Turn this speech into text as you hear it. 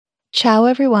Ciao,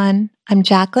 everyone. I'm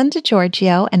Jacqueline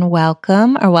DiGiorgio, and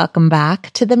welcome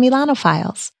back to the Milano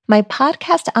Files, my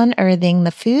podcast unearthing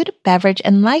the food, beverage,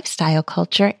 and lifestyle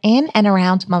culture in and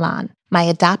around Milan, my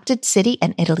adopted city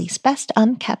and Italy's best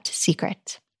unkept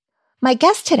secret. My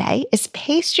guest today is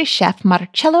pastry chef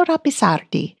Marcello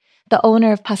Rapisardi, the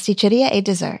owner of Pasticceria e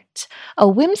Dessert, a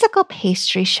whimsical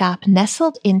pastry shop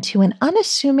nestled into an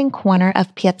unassuming corner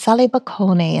of Piazzale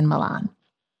Boccone in Milan.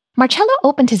 Marcello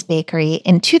opened his bakery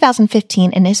in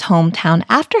 2015 in his hometown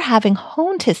after having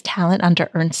honed his talent under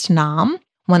Ernst Nahm,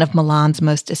 one of Milan's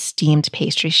most esteemed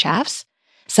pastry chefs,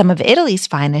 some of Italy's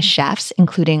finest chefs,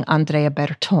 including Andrea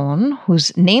Bertone,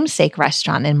 whose namesake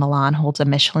restaurant in Milan holds a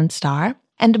Michelin star,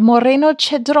 and Moreno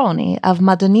Cedroni of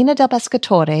Madonnina del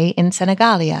Pescatore in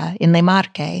Senigallia in Le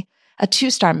Marche, a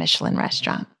 2-star Michelin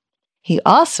restaurant. He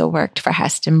also worked for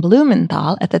Heston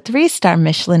Blumenthal at the 3-star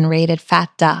Michelin-rated Fat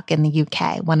Duck in the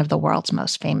UK, one of the world's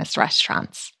most famous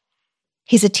restaurants.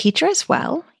 He's a teacher as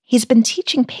well. He's been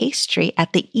teaching pastry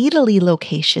at the Italy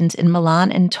locations in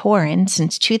Milan and Turin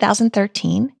since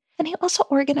 2013, and he also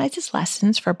organizes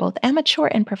lessons for both amateur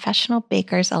and professional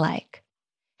bakers alike.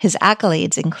 His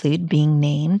accolades include being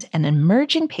named an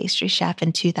emerging pastry chef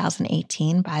in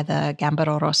 2018 by the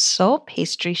Gambero Rosso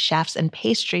Pastry Chefs and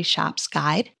Pastry Shops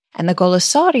Guide, and the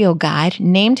Golosorio Guide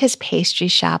named his pastry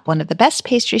shop one of the best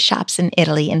pastry shops in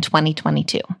Italy in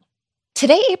 2022.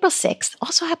 Today, April 6th,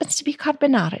 also happens to be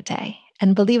Carbonara Day.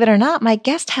 And believe it or not, my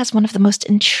guest has one of the most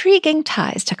intriguing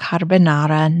ties to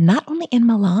carbonara, not only in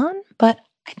Milan, but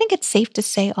I think it's safe to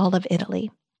say all of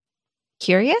Italy.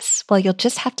 Curious? Well, you'll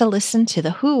just have to listen to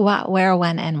the who, what, where,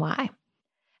 when, and why.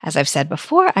 As I've said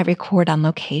before, I record on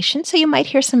location, so you might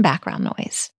hear some background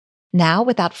noise. Now,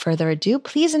 without further ado,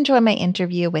 please enjoy my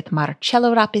interview with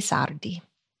Marcello Rapisardi.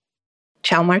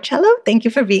 Ciao, Marcello. Thank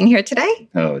you for being here today.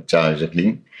 Oh, ciao,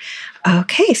 Jacqueline.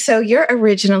 Okay, so you're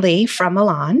originally from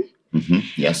Milan.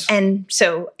 Yes. And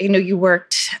so, you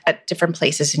worked at different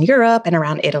places in Europe and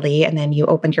around Italy, and then you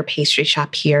opened your pastry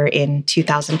shop here in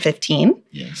 2015.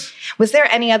 Yes. Was there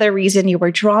any other reason you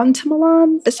were drawn to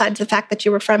Milan besides the fact that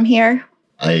you were from here?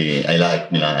 I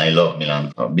like Milan. I love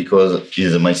Milan because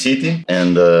it's my city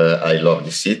and I love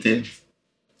the city.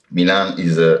 Milan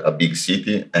is a big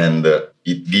city and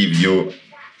it gives you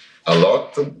a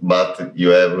lot, but you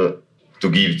have to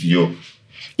give to you.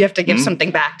 You have to give something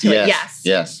back to it.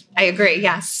 Yes. I agree,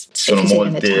 yes. Sono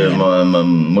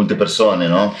molte persone,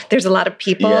 no? There's a lot of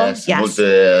people. Yes.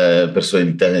 Molte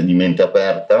persone di mente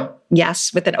aperta.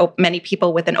 Yes, many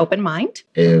people with an open mind.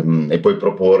 E puoi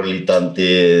proporgli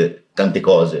tante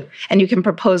cose. And you can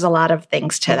propose a lot of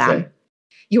things to them.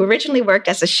 You originally worked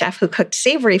as a chef who cooked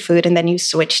savory food, and then you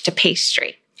switched to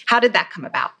pastry. How did that come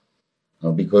about?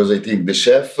 Because I think the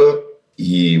chef,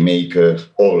 he make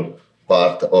all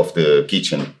part of the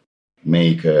kitchen.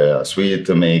 Make a sweet,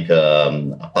 make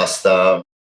a pasta.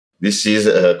 This is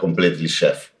completely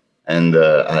chef. And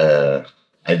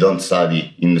I don't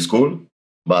study in the school,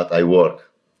 but I work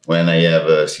when I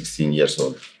have 16 years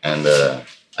old. And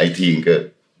I think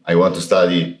I want to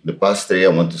study the pastry, I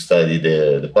want to study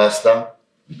the pasta,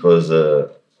 because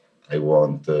I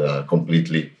want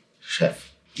completely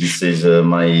chef. This is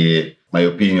my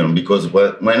opinion, because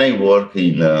when I work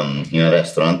in a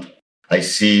restaurant, I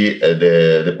see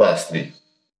the pastry.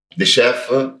 The chef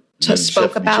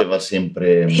diceva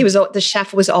sempre... The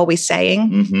chef was always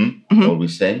saying?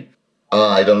 Always saying,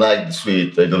 I don't like the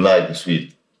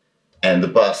sweet. And the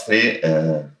pastry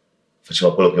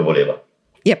faceva quello che voleva.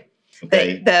 Yep.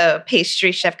 Okay? The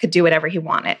pastry chef could do whatever he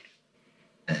wanted.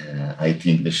 I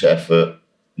think the chef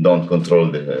don't control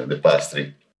the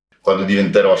pastry. Quando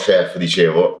diventerò chef,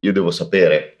 dicevo, io devo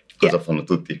sapere cosa fanno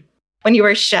tutti. When you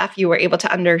were a chef, you were able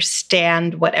to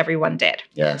understand what everyone did.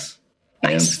 Yes.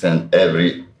 Nice. I understand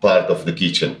every part of the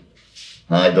kitchen.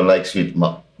 I don't like sweet,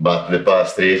 but the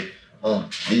pastry,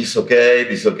 this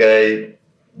okay,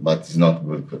 but it's not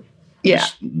good. Yeah.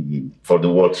 For the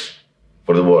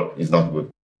work, it's not good.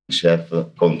 Chef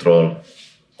control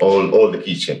all the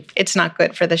kitchen. It's not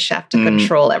good for the chef to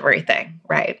control everything,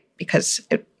 right? Because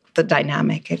the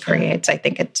dynamic it creates, I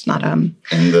think it's not... And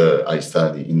I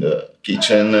study in the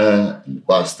kitchen,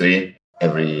 pastry,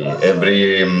 every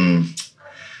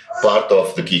part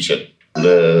of the kitchen.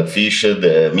 The fish,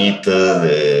 the meat,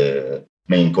 the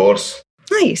main course.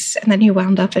 Nice. And then you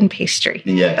wound up in pastry.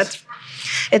 Yes.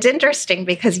 It's interesting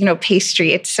because,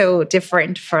 pastry, it's so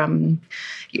different from...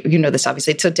 You know this,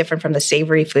 obviously. It's so different from the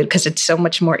savory food because it's so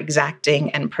much more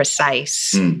exacting and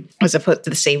precise. As opposed to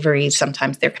the savory,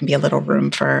 sometimes there can be a little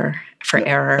room for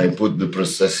error. I put the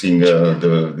processing,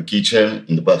 the kitchen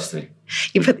in the pastry.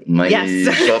 You put My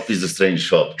shop is a strange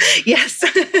shop. Yes.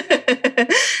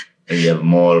 You have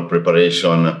more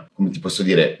preparation, come ti posso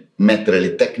dire, mettere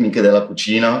le tecniche della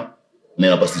cucina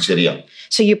nella pasticceria.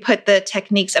 So you put the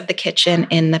techniques of the kitchen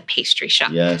in the pastry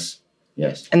shop. Yes.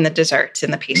 And the desserts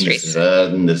and the pastries.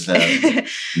 The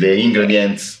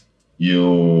ingredients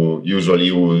you usually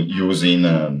use in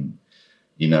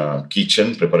a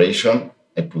kitchen preparation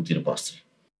and put in a pastry.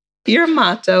 Your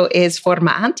motto is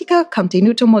Forma antica,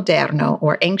 contenuto moderno,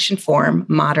 or ancient form,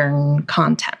 modern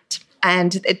content.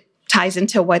 And it ties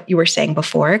into what you were saying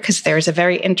before, because there's a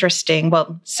very interesting,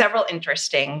 several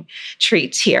interesting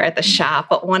treats here at the shop,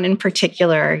 but one in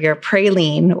particular, your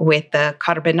praline with the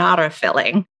carbonara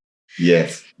filling.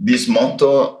 Yes, this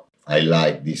motto, I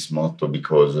like this motto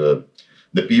because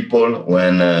the people,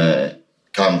 when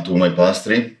come to my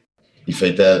pastry, if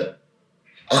I tell,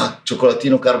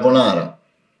 cioccolatino carbonara,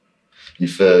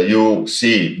 if you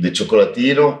see the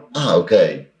cioccolatino,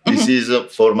 okay, this is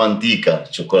forma antica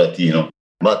cioccolatino,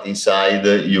 but inside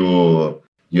you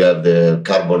have the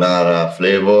carbonara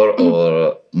flavor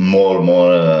or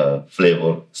more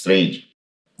flavor, strange.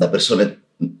 La persona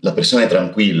è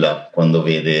tranquilla quando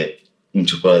vede un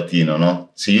cioccolatino,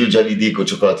 no? Se io già gli dico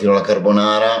cioccolatino alla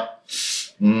carbonara,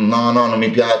 no, non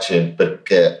mi piace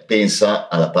perché pensa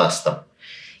alla pasta.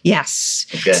 Yes.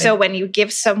 Okay. So when you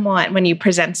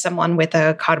present someone with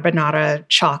a carbonara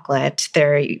chocolate,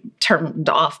 they're turned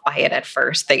off by it at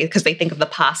first because they think of the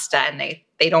pasta and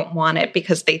they don't want it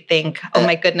because they think, oh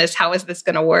my goodness, how is this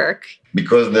going to work?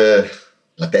 Because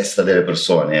la testa delle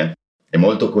persone è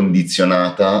molto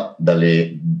condizionata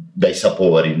dai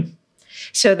sapori.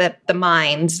 So that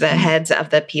the heads of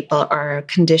the people are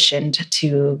conditioned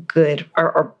to good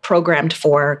or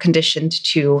conditioned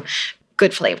to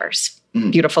good flavors,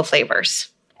 beautiful flavors.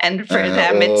 And for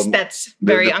them, that's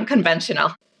very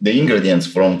unconventional. The ingredients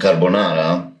from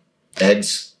carbonara,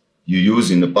 eggs you use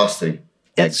in the pastry.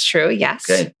 That's true, yes.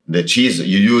 Okay. The cheese,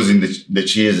 you use the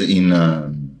cheese in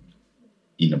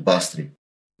a pastry.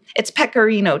 It's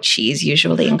pecorino cheese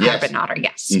usually in carbonara,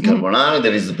 yes. In carbonara,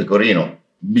 there is the pecorino.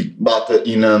 But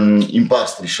in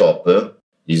pastry shop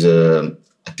is a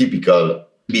typical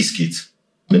biscuit.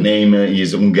 The name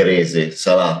is ungherese,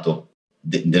 salato.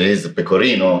 There is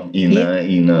pecorino in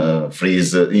a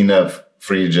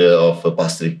fridge of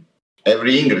pastry.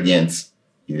 Every ingredient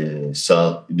you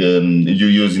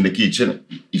use in the kitchen,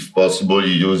 if possible,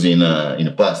 you use in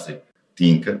a pastry.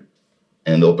 Think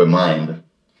and open mind.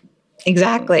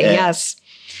 Exactly. Yes.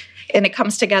 And it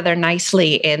comes together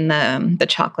nicely in the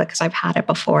chocolate because I've had it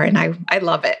before and I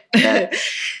love it. Yeah.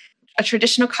 A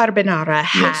traditional carbonara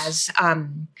has,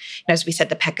 as we said,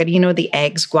 the pecorino, the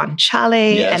eggs,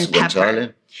 guanciale, and pepper.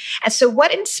 Guanciale. And so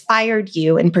what inspired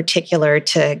you in particular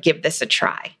to give this a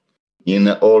try? In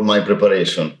all my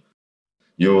preparation,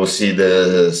 you see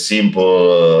the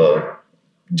simple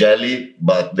jelly,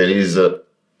 but there is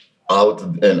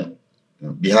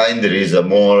behind there is a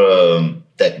more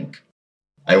technique.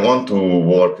 I want to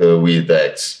work with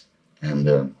eggs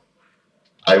and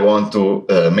I want to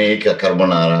make a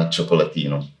carbonara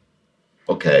cioccolatino.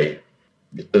 Okay.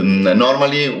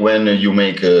 Normally, when you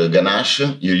make a ganache,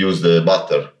 you use the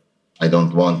butter. I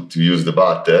don't want to use the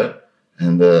butter.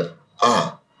 And the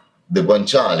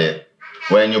guanciale.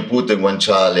 When you put the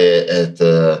guanciale at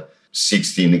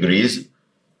 16 degrees,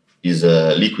 is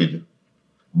liquid.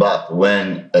 But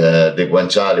when the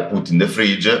guanciale put in the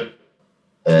fridge,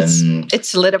 it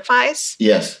solidifies?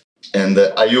 Yes. And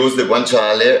I use the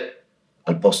guanciale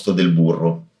al posto del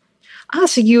burro.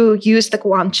 So you use the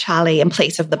guanciale in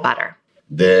place of the butter.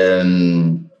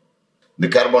 Then the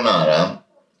carbonara,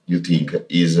 you think,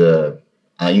 is an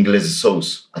English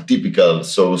sauce, a typical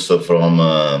sauce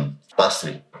from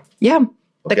pastry. Yeah,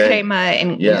 the crema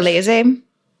inglese.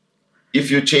 If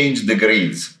you change the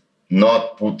grids,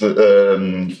 don't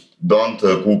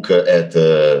cook at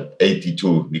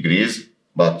 82 degrees,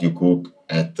 but you cook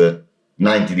at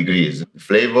 90 degrees. The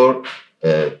flavor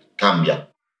cambia.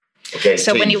 Okay,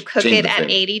 so when you cook it at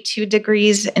 82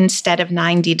 degrees instead of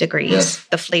 90 degrees,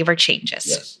 the flavor changes.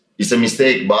 Yes. It's a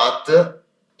mistake, but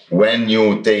when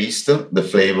you taste, the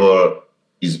flavor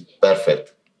is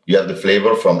perfect. You have the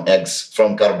flavor from eggs,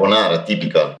 from carbonara,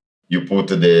 typical. You put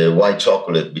the white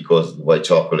chocolate because the white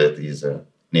chocolate is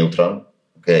neutral.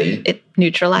 Okay. It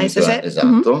neutralizes it.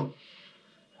 Esatto. Mm-hmm.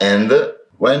 And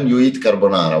when you eat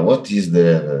carbonara, what is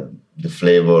the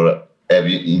flavor have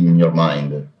you in your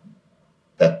mind?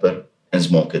 Pepper and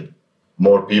smoked.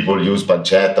 More people use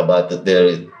pancetta, but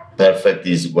the perfect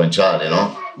is guanciale,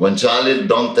 no? Guanciale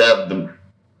don't have the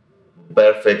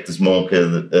perfect smoked,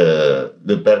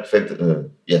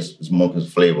 smoked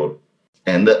flavor.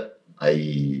 And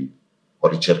ho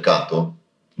ricercato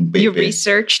un pepe. You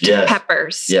researched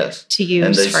peppers to use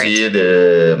and I for see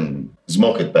it.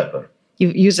 smoked pepper. You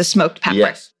use a smoked pepper.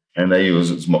 Yes, and I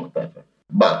use smoked pepper.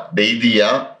 But the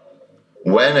idea,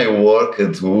 when I worked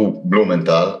to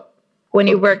Blumenthal... When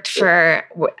you worked for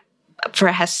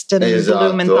Heston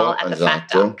Blumenthal at the Fat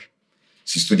Duck.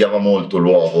 Si studiava molto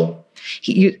l'uovo.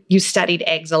 You studied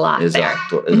eggs a lot there.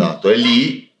 Esatto. E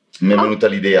lì mi è venuta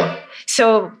l'idea.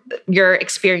 So your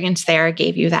experience there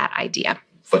gave you that idea.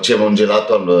 Facevo un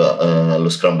gelato allo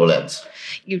scrambled eggs.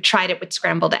 You tried it with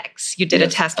scrambled eggs. You did a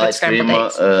test with scrambled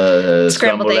eggs.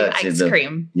 Scrambled egg ice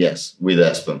cream. Yes, with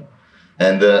Aspen.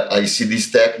 And I see this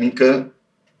technique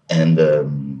and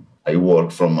I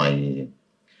work from my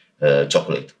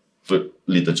chocolate,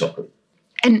 little chocolate.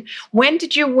 And when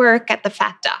did you work at the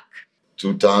Fat Duck?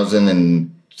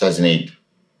 2008.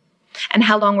 And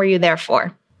how long were you there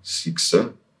for? 6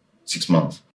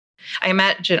 months. I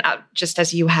imagine, just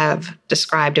as you have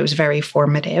described, it was very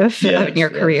formative in your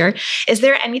career. Is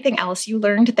there anything else you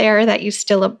learned there that you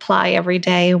still apply every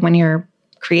day when you're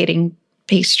creating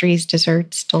pastries,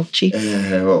 desserts, dolci?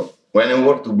 Well, when I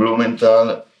worked to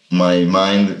Blumenthal, my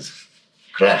mind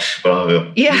crashed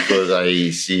probably because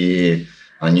I see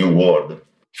a new world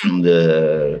from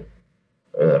the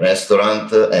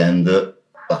restaurant and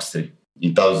pastry.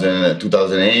 In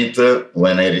 2008,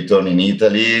 when I returned in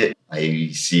Italy, I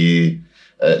see,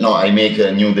 I make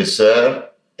a new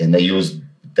dessert and I use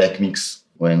techniques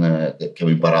che ho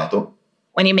imparato.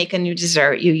 When you make a new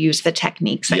dessert, you use the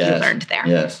techniques that you learned there.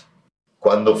 Yes.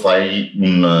 Quando fai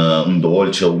un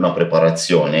dolce o una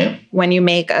preparazione, when you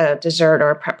make a dessert or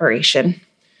a preparation,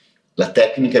 la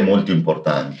tecnica è molto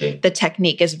importante. The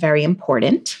technique is very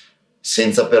important.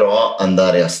 Senza però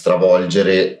andare a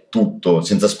stravolgere tutto,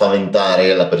 senza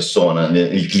spaventare la persona,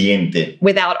 il cliente.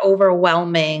 Without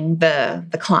overwhelming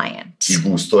the client. Il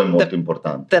gusto è molto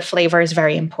importante. The flavor is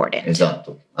very important.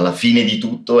 Esatto. Alla fine di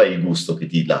tutto è il gusto che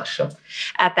ti lascia.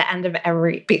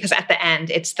 Because at the end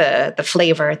it's the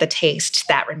flavor, the taste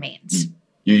that remains.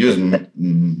 You use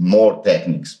more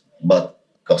techniques, but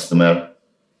customer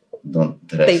don't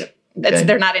interest.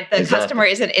 They're not. The customer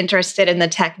isn't interested in the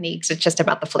techniques. It's just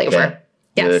about the flavor.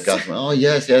 Yeah. Yes. The customer.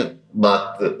 Yes,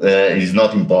 but it's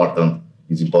not important.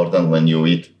 It's important when you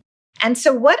eat. And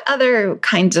so, what other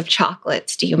kinds of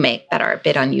chocolates do you make that are a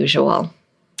bit unusual?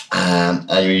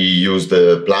 I use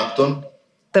the plankton.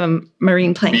 The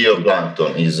marine plankton.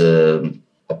 Bioplankton is a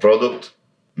product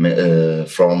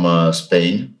from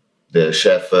Spain. The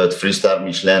chef at 3-star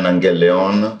Michelin, Angel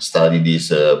Leon, studied this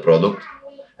product.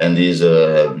 And is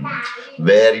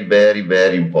very, very,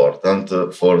 very important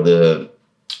for the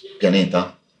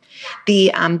pianeta.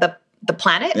 The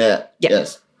planet? Yeah.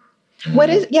 Yes. What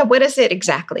is it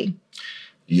exactly?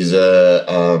 Is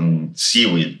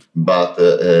seaweed, but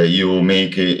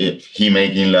he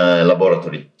make in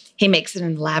laboratory. He makes it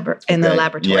in the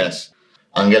laboratory. Yes.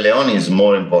 Angel Leon is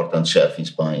more important chef in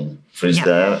Spain.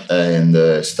 3-star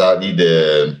and study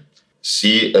the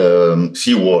sea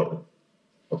world.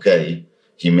 Okay.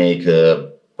 He make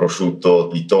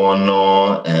prosciutto di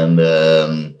tonno and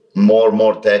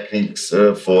more techniques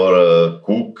for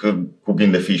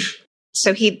cooking the fish.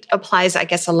 So he applies, I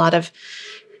guess, a lot of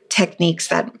techniques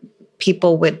that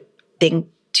people would think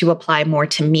to apply more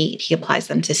to meat. He applies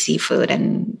them to seafood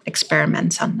and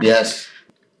experiments on them. Yes.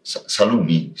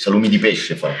 Salumi di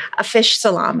pesce fa. A fish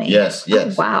salami. Yes.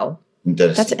 Oh, wow.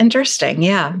 Interesting. That's interesting.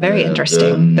 Yeah, very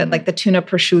interesting. Like the tuna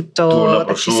prosciutto.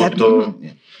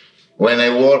 When I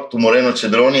work to Moreno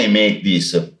Cedroni, I make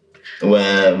this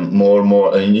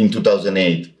more in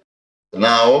 2008.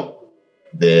 Now,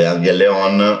 the Angel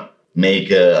Leon make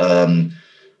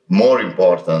more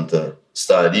important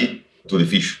study to the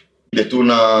fish. The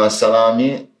tuna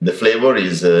salami, the flavor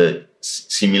is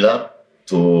similar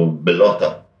to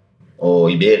bellota or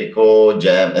Iberico,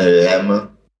 ham.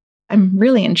 I'm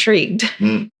really intrigued.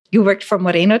 You worked for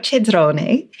Moreno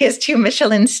Cedrone. He has 2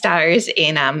 Michelin stars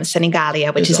in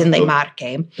Senigallia, which is in Le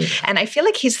Marche. And I feel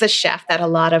like he's the chef that a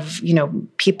lot of,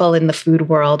 people in the food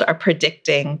world are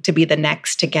predicting to be the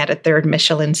next to get a 3rd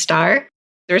Michelin star.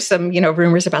 There's some,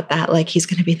 rumors about that, like he's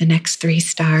going to be the next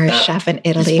 3-star chef in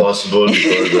Italy. It's possible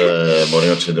because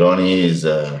Moreno Cedroni is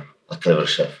a clever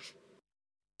chef.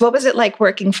 What was it like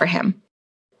working for him?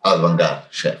 Avant-garde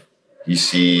chef.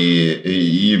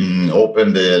 He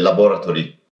opened the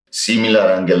laboratory.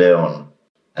 Similar Angel Leon,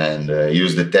 and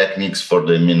use the techniques for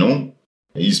the menu.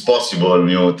 It's possible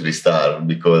new 3-star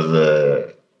because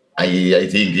I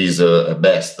think he's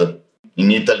best.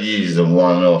 In Italy, he's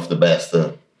one of the best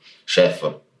chef.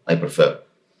 I prefer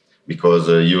because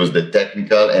use the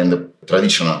technical and the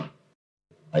traditional.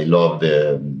 I love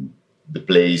the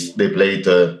place. The plate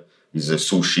is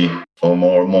sushi. For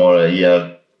more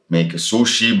here, make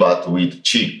sushi but with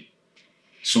cheese.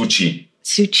 sushi.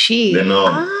 Sushi. They know,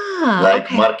 like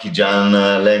Marchigian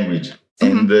language.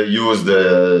 And use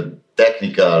the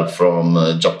technical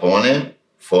from Japan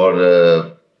for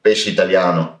pesce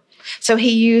italiano. So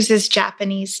he uses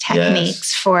Japanese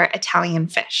techniques for Italian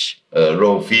fish.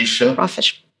 Raw fish. Raw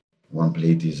fish. One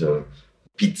plate is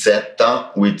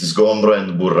pizzetta with sgombro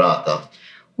and burrata.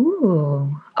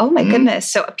 Ooh. Oh my goodness.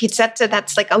 So a pizzetta,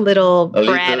 that's like a little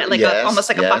bread, almost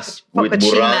like a focaccia. With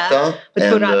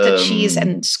burrata cheese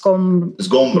and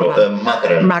sgombro,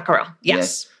 mackerel. Mackerel,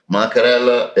 yes.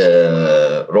 Mackerel,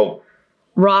 raw.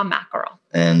 Raw mackerel.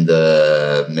 And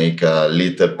make a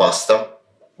little pasta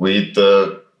with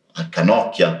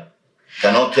canocchia.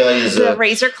 Canocchia is... the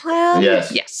razor clam?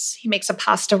 Yes. Yes. He makes a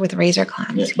pasta with razor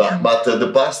clams. Yes, but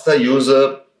the pasta use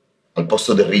al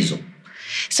posto del riso.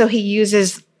 So he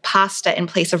uses pasta in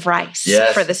place of rice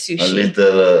for the sushi.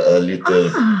 A little.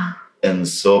 And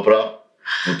sopra,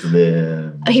 put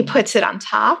the... He puts it on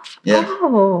top? Yeah.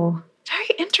 Oh, very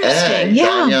interesting.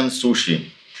 Italian sushi.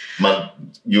 But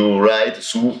you write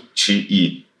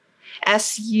sushi.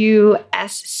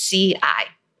 Susci.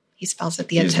 He spells it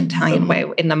the Italian way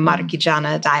in the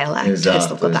Marchigiana dialect, his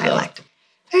local dialect.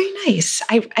 Very nice.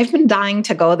 I've been dying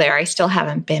to go there. I still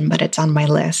haven't been, but it's on my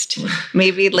list.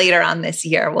 Maybe later on this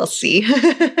year, we'll see.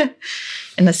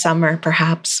 In the summer,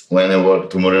 perhaps. When I work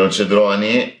to Moreno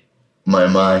Cedroni, my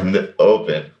mind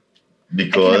open.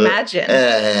 Because I can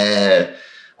imagine.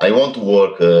 I want to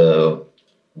work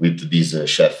with this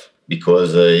chef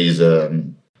because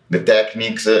the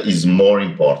techniques is more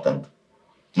important.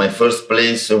 My first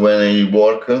place when I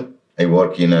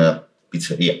work in a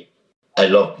pizzeria. I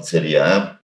love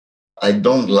pizzeria. I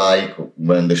don't like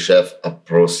when the chef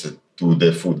approaches to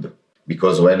the food.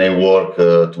 Because when I work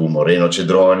to Moreno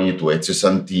Cedroni, to Ezio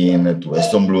Santin, to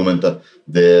Aston Blumenthal,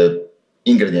 the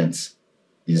ingredients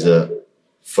is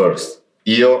first.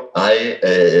 I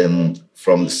am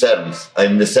from the service.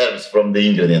 I'm the service from the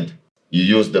ingredient. You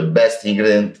use the best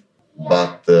ingredient,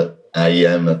 but I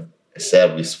am a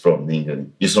service from the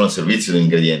ingredient. Io sono al servizio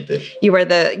dell'ingrediente. You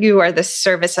are the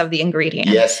service of the ingredient.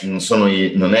 Yes, io non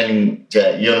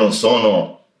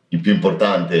sono il più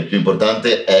importante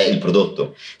è il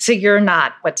prodotto. So you're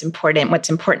not what's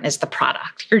important is the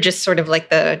product. You're just sort of like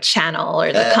the channel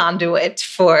or the conduit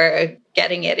for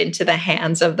getting it into the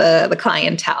hands of the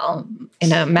clientele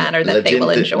in a manner that they will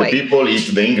enjoy. The people eat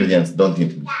the ingredients, don't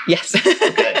eat me. Yes.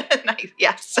 Okay. Nice.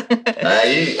 Yes.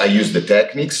 I use the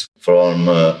techniques from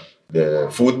the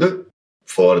food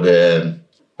per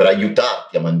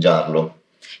aiutarti a mangiarlo.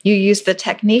 You use the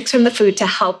techniques from the food to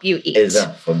help you eat.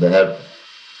 Esatto, for the help.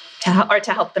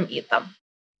 To help them eat them.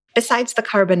 Besides the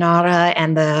carbonara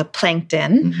and the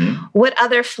plankton, what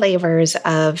other flavors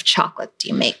of chocolate do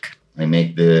you make? I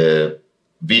make the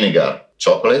vinegar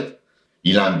chocolate,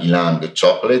 ylang ylang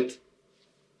chocolate,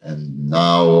 and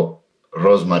now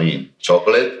rosemary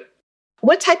chocolate.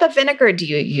 What type of vinegar do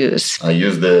you use? I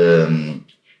use the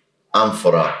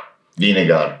amphora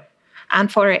vinegar.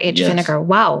 Amphora-aged vinegar.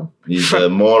 Wow. It's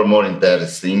more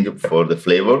interesting for the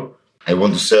flavor. I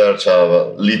want to search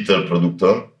a little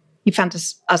producer. You found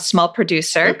a small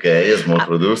producer. Okay, a small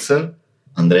producer.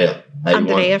 Andrea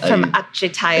from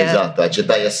Acetaia. Esatto,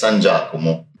 Acetaia San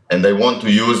Giacomo. And I want to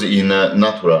use in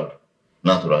natural.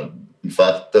 In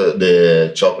fact,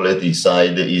 the chocolate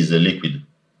inside is liquid.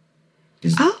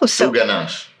 It's two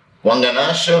ganache. One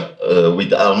ganache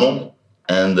with almond,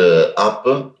 and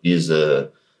up is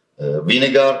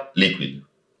vinegar liquid.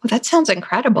 Well, that sounds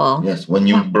incredible. Yes, when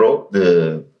you broke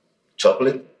the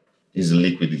chocolate, is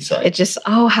liquid inside. It just,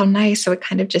 how nice. So it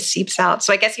kind of just seeps out.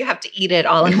 So I guess you have to eat it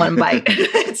all in one bite.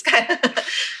 It's kind of...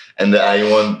 And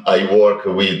I work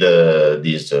with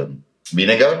this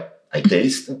vinegar. I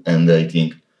taste and I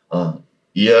think,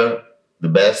 here the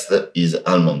best is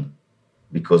almond.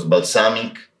 Because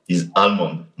balsamic is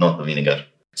almond, not vinegar.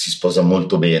 Si sposa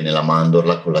molto bene la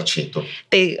mandorla con l'aceto.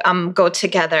 They go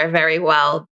together very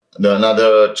well.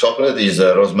 Another chocolate is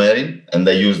rosemary, and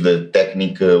I use the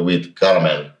technique with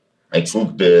caramel. I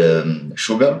cook the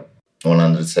sugar,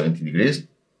 170 degrees.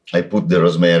 I put the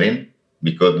rosemary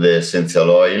because the essential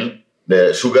oil,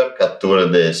 the sugar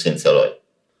captures the essential oil.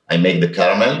 I make the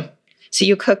caramel. So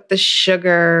you cook the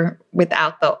sugar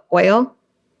without the oil?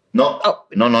 No.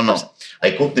 No.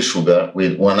 I cook the sugar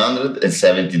with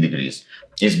 170 degrees.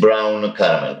 It's brown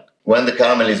caramel. When the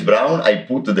caramel is brown, I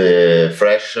put the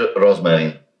fresh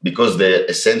rosemary because the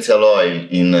essential oil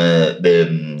in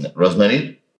the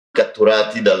rosemary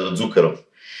catturati dallo zucchero.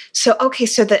 So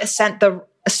the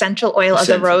essential oil of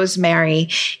the rosemary,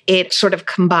 it sort of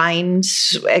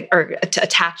combines or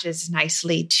attaches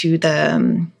nicely to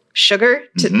the sugar,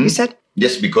 you said?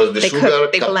 Yes, because the They sugar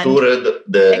captured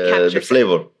the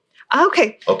flavor.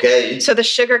 Okay. Okay. So the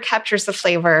sugar captures the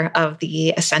flavor of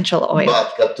the essential oil.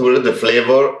 But captured the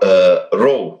flavor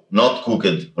raw, not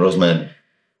cooked rosemary.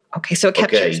 Okay, so it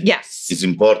captures. Okay. Yes. It's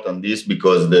important this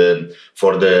because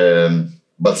for the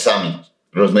balsamic,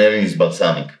 rosemary is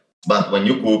balsamic. But when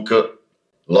you cook,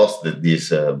 lost this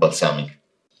balsamic.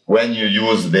 When you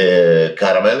use the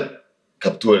caramel,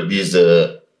 capture this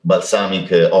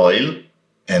balsamic oil,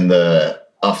 and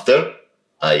after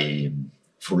I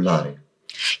frullare.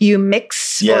 You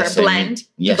mix or blend?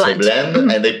 I blend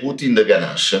and I put in the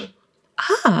ganache.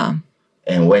 Ah.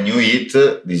 And when you eat,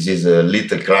 this is a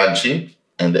little crunchy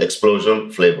and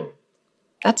explosion flavor.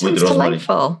 That sounds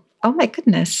delightful. Oh my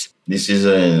goodness. This is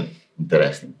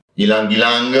interesting. Ylang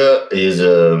ylang is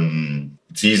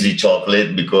it's easy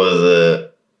chocolate because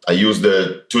I use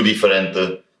the two different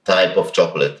type of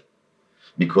chocolate.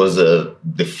 Because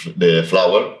the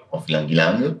flour of ylang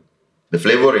ylang, the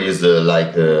flavor is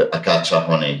like acacia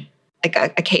honey. Like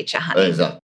acacia honey.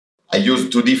 Exactly. I use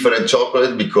two different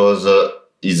chocolate because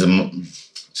se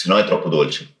no è troppo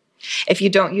dolce. If you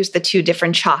don't use the two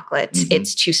different chocolates,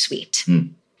 it's too sweet.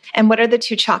 And what are the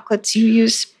two chocolates you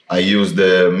use? I use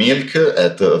the milk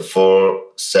at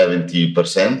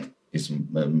 470%. It's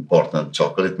important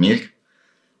chocolate milk.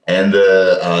 And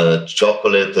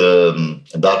chocolate,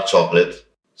 dark chocolate,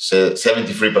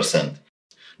 73%.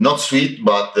 Not sweet,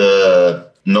 but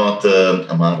not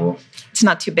amaro. It's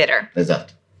not too bitter.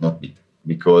 Exactly, not bitter.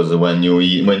 Because when you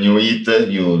eat,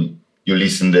 you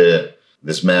listen the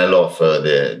smell of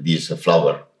this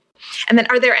flour. And then,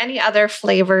 are there any other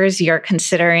flavors you're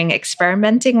considering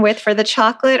experimenting with for the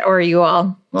chocolate, or are you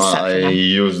all set for now? I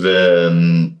use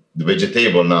the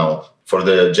vegetable now for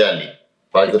the jelly.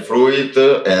 Pâte de fruit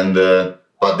and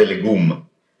pâte de légumes,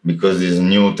 because it's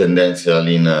new tendency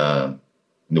in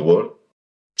the world.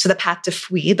 So the pâte de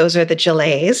fruit, those are the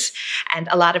gelées, and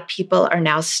a lot of people are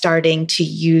now starting to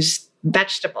use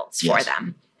vegetables for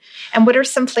them. And what are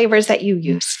some flavors that you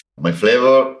use? My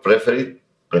flavor preferred.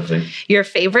 Your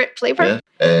favorite flavor?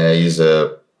 Is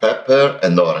pepper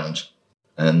and orange,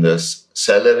 and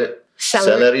celery,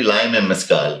 lime, and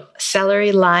mezcal.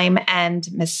 Celery, lime, and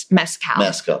mezcal.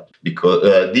 Mezcal, because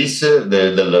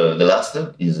the last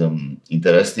is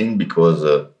interesting because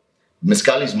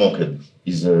mezcal is smoked.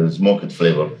 Is a smoked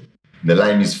flavor. The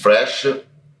lime is fresh,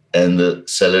 and the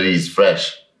celery is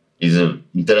fresh. Is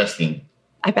interesting.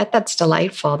 I bet that's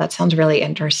delightful. That sounds really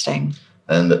interesting.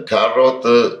 And carrot,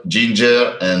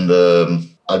 ginger, and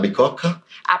albicocca.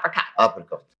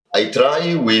 Apricot. I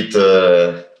try with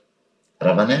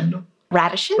ravanello.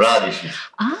 Radishes? Radishes.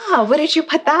 Ah, what did you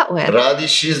put that with?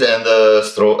 Radishes and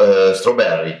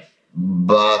strawberry.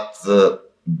 But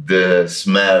the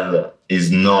smell is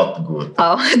not good.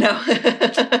 Oh, no.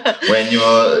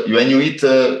 when you eat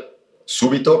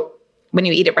subito. When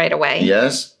you eat it right away.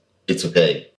 Yes, it's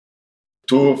okay.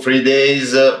 2-3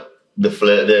 days,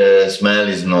 the smell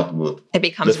is not good. It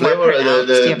becomes the flavor, more pronounced.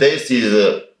 The taste is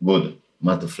good,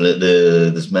 but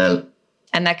the smell.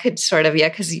 And that could sort of,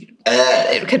 because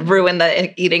it could ruin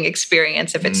the eating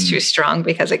experience if it's too strong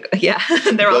because,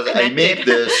 they're all connected. I make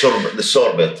the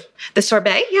sorbet. The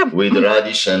sorbet, with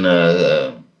radish and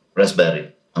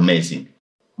raspberry. Amazing.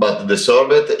 But the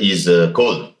sorbet is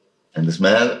cold, and the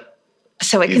smell.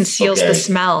 So it conceals the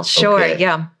smell. Sure,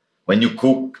 yeah. When you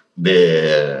cook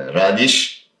the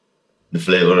radish, the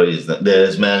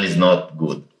smell is not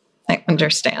good. I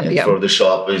understand. And for the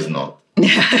shop, it's not.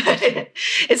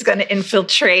 It's going to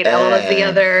infiltrate all of the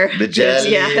other. The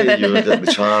jelly,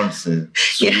 the charms,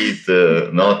 sweet,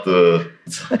 not.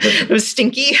 It was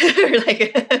stinky.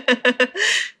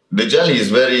 The jelly is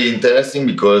very interesting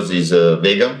because it's a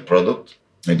vegan product.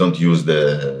 I don't use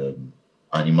the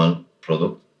animal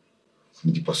product.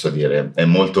 Come ti posso dire? È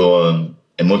molto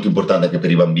importante anche per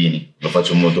i bambini. Lo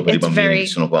faccio molto per i bambini che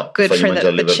sono qua. Good for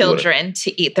the children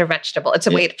to eat their vegetable. It's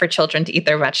a way for children to eat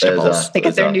their vegetables. They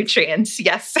get their nutrients.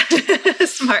 Yes.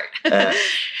 Smart.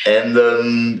 And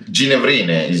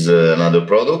ginevrine is another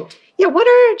product. Yeah, what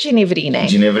are ginevrine?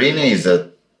 Ginevrine is a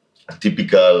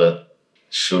typical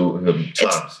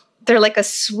charms. They're like a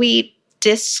sweet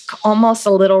disc, almost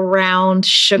a little round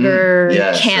sugar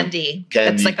candy.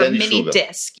 It's like a mini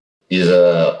disc. Is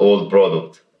an old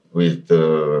product. With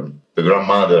the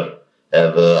grandmother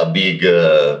have a big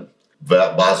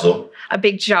vaso. A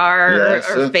big jar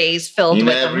or vase filled with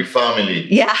them. In every family.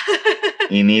 Yeah.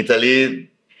 In Italy,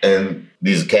 and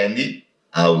this candy,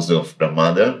 house of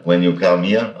grandmother, when you come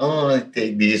here, I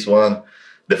take this one.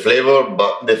 The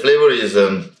flavor is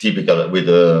typical with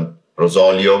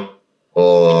rosolio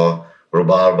or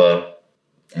rhubarb.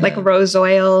 Like rose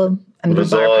oil and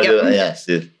rhubarb. Yes.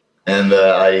 And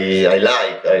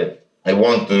I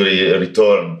want to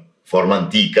return for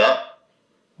Mantica,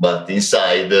 but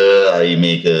inside I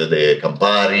make the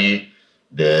Campari,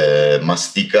 the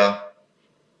Mastica,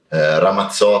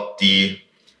 Ramazzotti.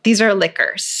 These are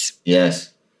liquors.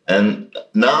 Yes. And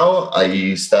now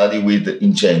I study with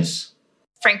incense.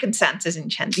 Frankincense is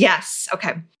incense. Yes.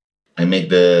 Okay. I make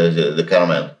the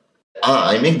caramel.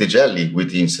 I make the jelly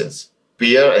with incense.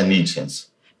 Pear and incense.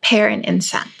 Pear and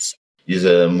incense. Is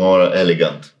more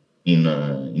elegant in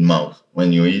mouth.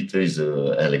 When you eat, it's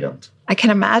elegant. I can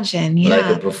imagine, yeah.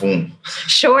 Like a perfume.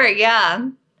 Sure, yeah.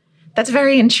 That's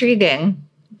very intriguing.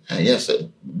 Yes,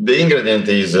 the ingredient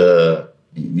is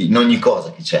in ogni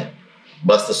cosa che c'è.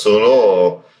 Basta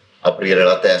solo aprire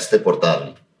la testa e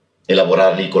portarli e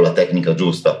lavorarli con la tecnica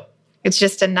giusta. It's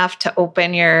just enough to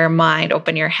open your mind,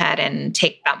 open your head and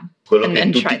take them. Quello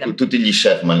and che try them. Tutti gli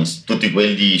chef, tutti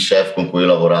quelli chef con cui ho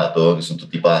lavorato, che sono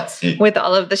tutti pazzi. With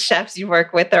all of the chefs you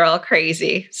work with, they're all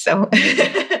crazy. So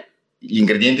Gli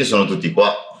ingredienti sono tutti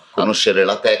qua. Conoscere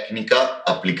la tecnica,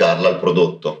 applicarla al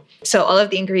prodotto. So all of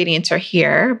the ingredients are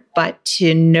here, but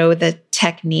to know the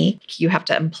technique, you have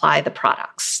to apply the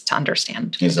products to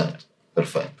understand. Esatto,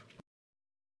 perfetto.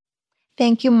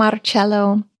 Thank you,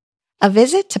 Marcello. A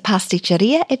visit to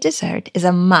Pasticceria e Dessert is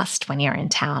a must when you're in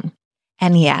town.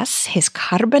 And yes, his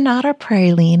carbonara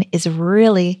praline is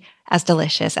really as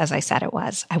delicious as I said it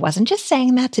was. I wasn't just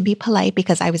saying that to be polite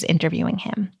because I was interviewing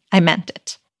him. I meant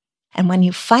it. And when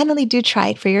you finally do try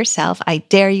it for yourself, I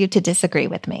dare you to disagree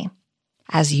with me.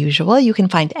 As usual, you can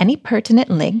find any pertinent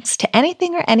links to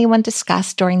anything or anyone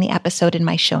discussed during the episode in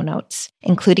my show notes,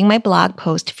 including my blog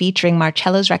post featuring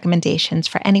Marcello's recommendations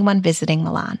for anyone visiting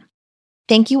Milan.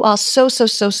 Thank you all so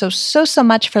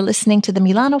much for listening to the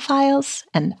Milano Files,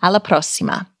 and alla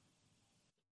prossima.